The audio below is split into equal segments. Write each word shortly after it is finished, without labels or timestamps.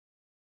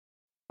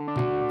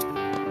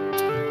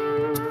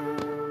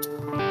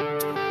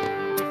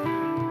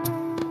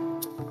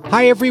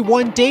Hi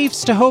everyone, Dave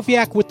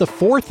Stachowiak with the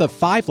fourth of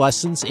 5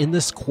 lessons in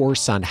this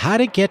course on how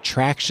to get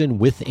traction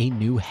with a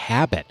new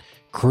habit.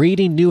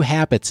 Creating new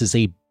habits is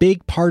a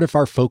big part of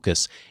our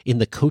focus in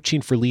the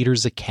Coaching for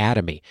Leaders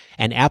Academy,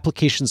 and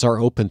applications are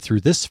open through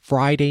this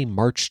Friday,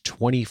 March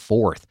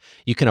 24th.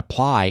 You can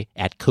apply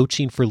at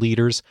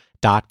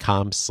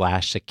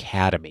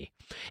coachingforleaders.com/academy.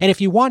 And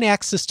if you want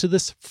access to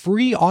this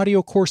free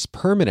audio course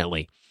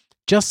permanently,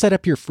 just set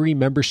up your free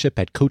membership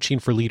at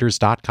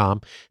coachingforleaders.com,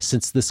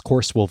 since this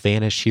course will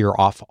vanish here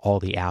off all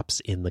the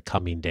apps in the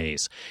coming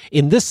days.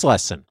 In this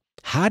lesson,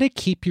 how to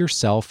keep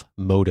yourself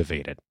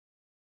motivated.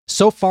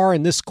 So far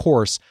in this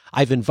course,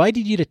 I've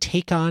invited you to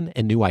take on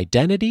a new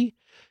identity,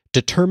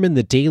 determine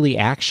the daily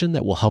action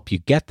that will help you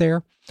get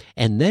there,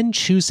 and then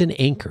choose an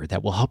anchor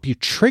that will help you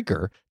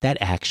trigger that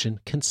action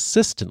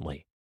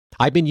consistently.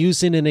 I've been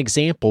using an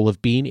example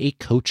of being a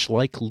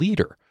coach-like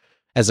leader.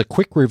 As a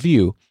quick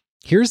review,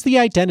 here's the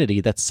identity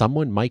that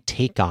someone might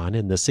take on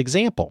in this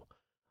example.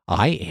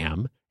 I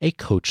am a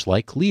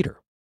coach-like leader.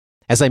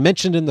 As I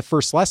mentioned in the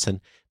first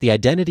lesson, the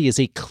identity is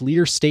a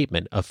clear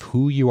statement of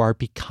who you are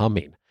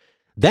becoming.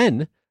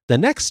 Then, the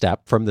next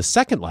step from the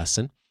second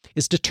lesson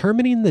is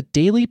determining the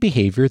daily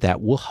behavior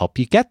that will help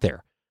you get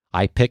there.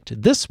 I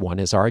picked this one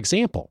as our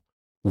example.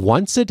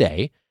 Once a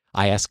day,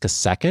 I ask a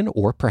second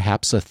or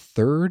perhaps a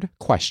third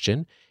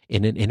question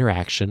in an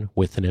interaction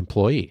with an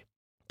employee.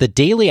 The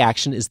daily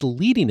action is the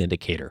leading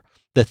indicator,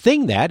 the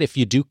thing that, if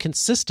you do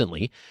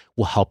consistently,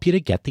 will help you to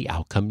get the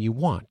outcome you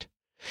want.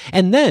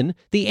 And then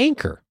the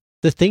anchor,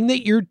 the thing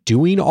that you're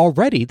doing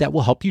already that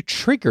will help you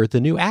trigger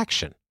the new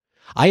action.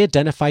 I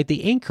identified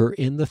the anchor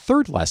in the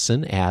third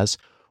lesson as,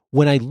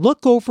 when I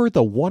look over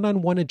the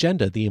one-on-one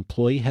agenda the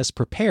employee has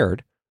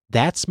prepared,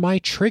 that's my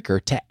trigger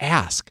to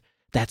ask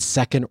that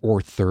second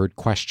or third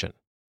question.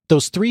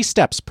 Those 3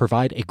 steps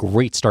provide a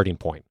great starting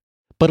point,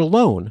 but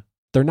alone,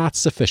 they're not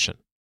sufficient.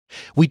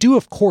 We do,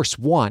 of course,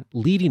 want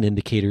leading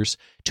indicators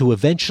to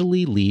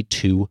eventually lead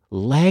to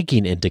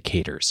lagging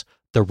indicators,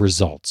 the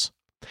results.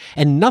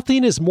 And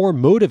nothing is more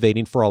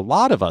motivating for a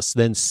lot of us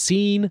than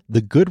seeing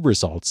the good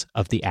results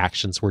of the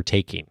actions we're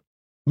taking.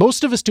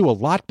 Most of us do a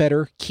lot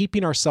better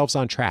keeping ourselves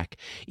on track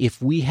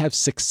if we have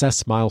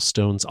success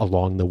milestones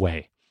along the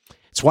way.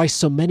 It's why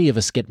so many of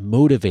us get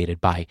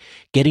motivated by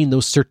getting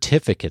those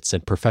certificates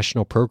and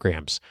professional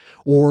programs,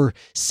 or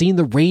seeing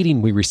the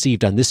rating we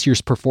received on this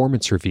year's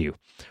performance review,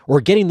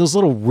 or getting those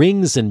little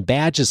rings and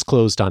badges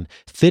closed on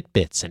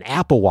Fitbits and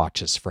Apple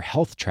Watches for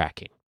health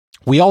tracking.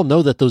 We all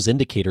know that those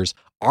indicators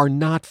are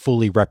not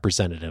fully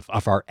representative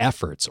of our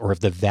efforts or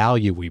of the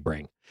value we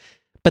bring,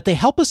 but they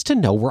help us to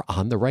know we're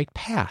on the right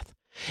path.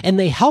 And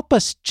they help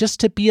us just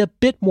to be a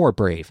bit more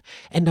brave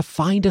and to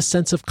find a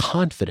sense of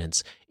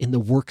confidence in the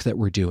work that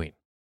we're doing.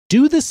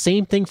 Do the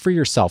same thing for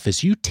yourself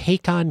as you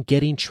take on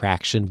getting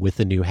traction with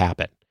a new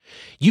habit.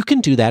 You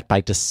can do that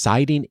by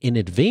deciding in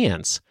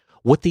advance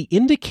what the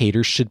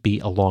indicators should be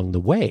along the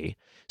way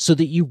so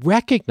that you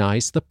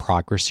recognize the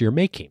progress you're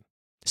making.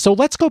 So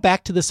let's go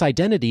back to this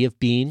identity of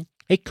being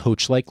a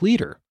coach-like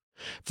leader.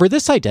 For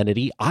this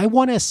identity, I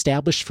want to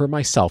establish for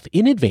myself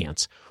in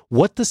advance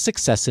what the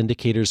success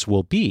indicators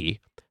will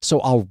be, so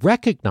I'll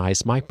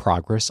recognize my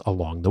progress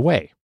along the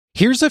way.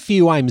 Here's a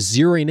few I'm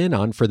zeroing in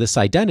on for this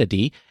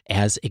identity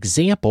as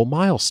example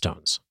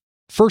milestones.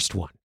 First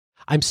one,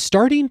 I'm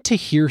starting to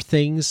hear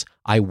things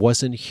I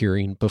wasn't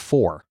hearing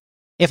before.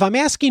 If I'm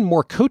asking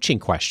more coaching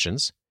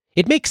questions,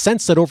 it makes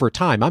sense that over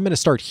time I'm going to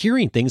start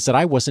hearing things that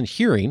I wasn't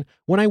hearing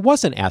when I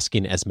wasn't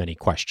asking as many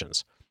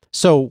questions.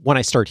 So when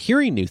I start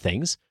hearing new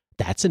things,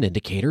 that's an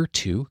indicator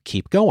to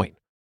keep going.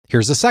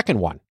 Here's a second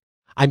one.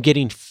 I'm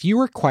getting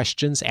fewer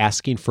questions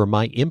asking for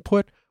my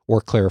input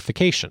or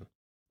clarification.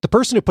 The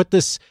person who put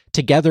this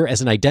together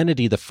as an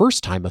identity the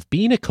first time of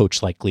being a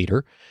coach-like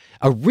leader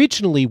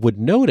originally would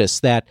notice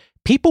that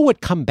people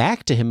would come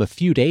back to him a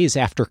few days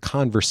after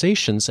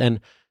conversations and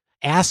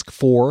ask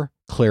for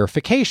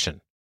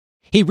clarification.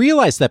 He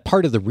realized that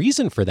part of the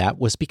reason for that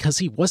was because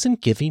he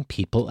wasn't giving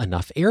people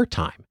enough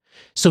airtime.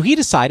 So he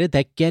decided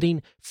that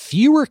getting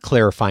fewer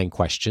clarifying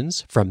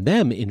questions from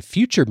them in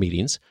future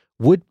meetings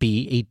would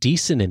be a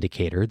decent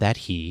indicator that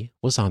he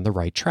was on the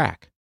right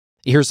track.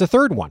 Here's a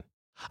third one.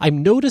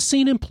 I'm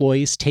noticing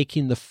employees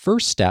taking the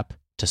first step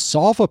to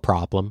solve a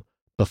problem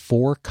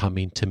before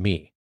coming to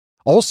me.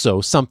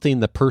 Also, something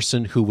the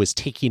person who was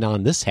taking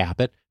on this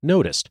habit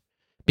noticed.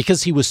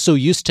 Because he was so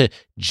used to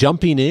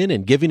jumping in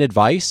and giving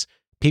advice,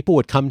 people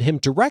would come to him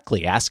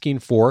directly asking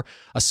for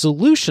a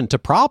solution to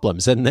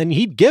problems, and then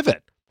he'd give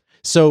it.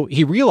 So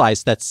he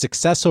realized that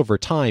success over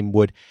time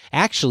would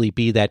actually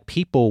be that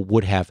people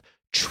would have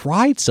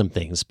tried some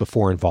things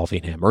before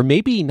involving him, or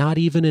maybe not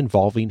even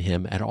involving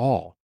him at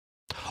all.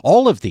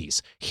 All of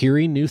these,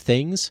 hearing new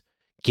things,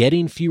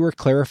 getting fewer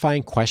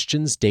clarifying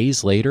questions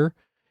days later,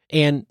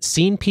 and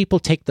seeing people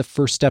take the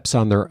first steps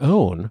on their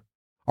own,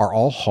 are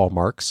all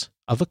hallmarks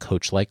of a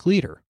coach-like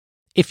leader.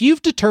 If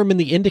you've determined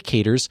the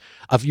indicators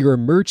of your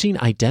emerging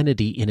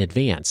identity in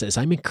advance, as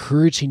I'm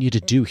encouraging you to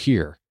do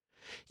here,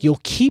 you'll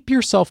keep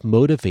yourself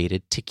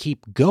motivated to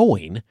keep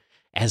going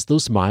as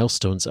those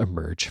milestones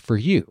emerge for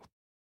you.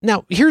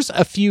 Now, here's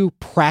a few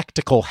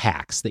practical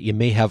hacks that you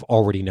may have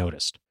already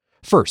noticed.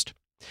 First,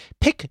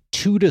 pick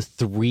 2 to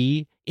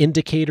 3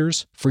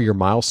 indicators for your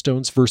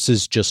milestones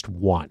versus just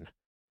one.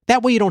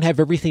 That way you don't have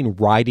everything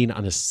riding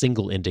on a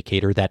single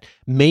indicator that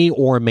may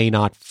or may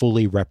not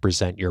fully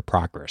represent your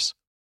progress.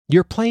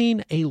 You're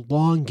playing a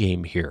long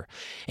game here,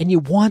 and you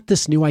want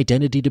this new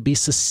identity to be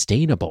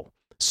sustainable.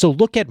 So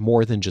look at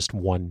more than just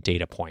one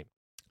data point.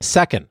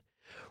 Second,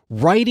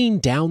 writing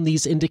down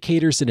these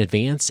indicators in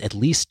advance, at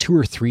least 2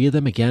 or 3 of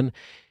them again,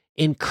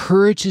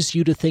 encourages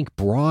you to think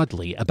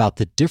broadly about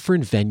the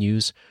different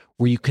venues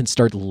where you can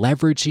start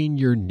leveraging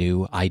your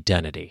new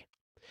identity.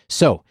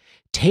 So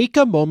take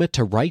a moment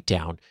to write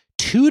down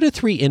 2 to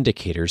 3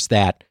 indicators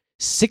that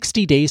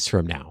 60 days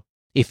from now,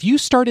 if you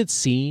started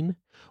seeing,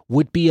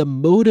 would be a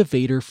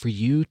motivator for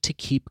you to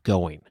keep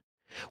going.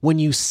 When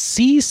you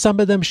see some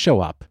of them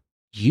show up,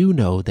 you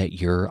know that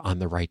you're on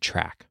the right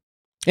track.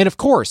 And of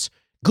course,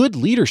 good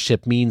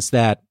leadership means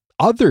that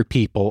other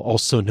people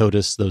also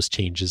notice those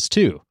changes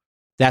too.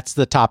 That's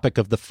the topic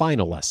of the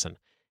final lesson,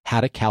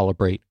 how to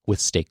calibrate with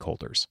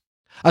stakeholders.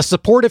 A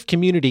supportive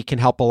community can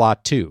help a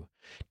lot too,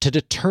 to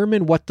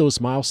determine what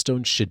those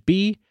milestones should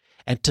be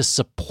and to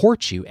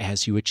support you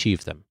as you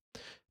achieve them.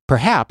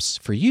 Perhaps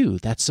for you,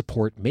 that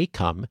support may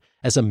come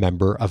as a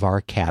member of our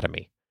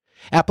academy.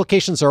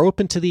 Applications are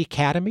open to the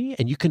academy,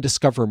 and you can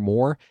discover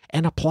more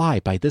and apply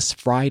by this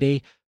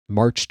Friday,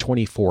 March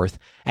 24th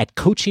at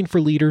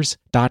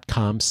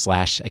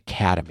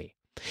coachingforleaders.com/academy.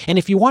 And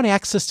if you want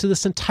access to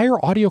this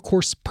entire audio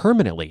course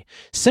permanently,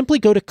 simply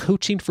go to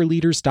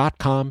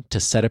coachingforleaders.com to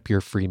set up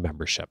your free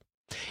membership.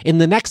 In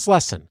the next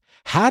lesson,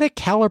 how to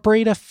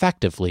calibrate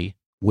effectively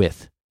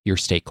with your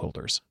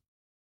stakeholders.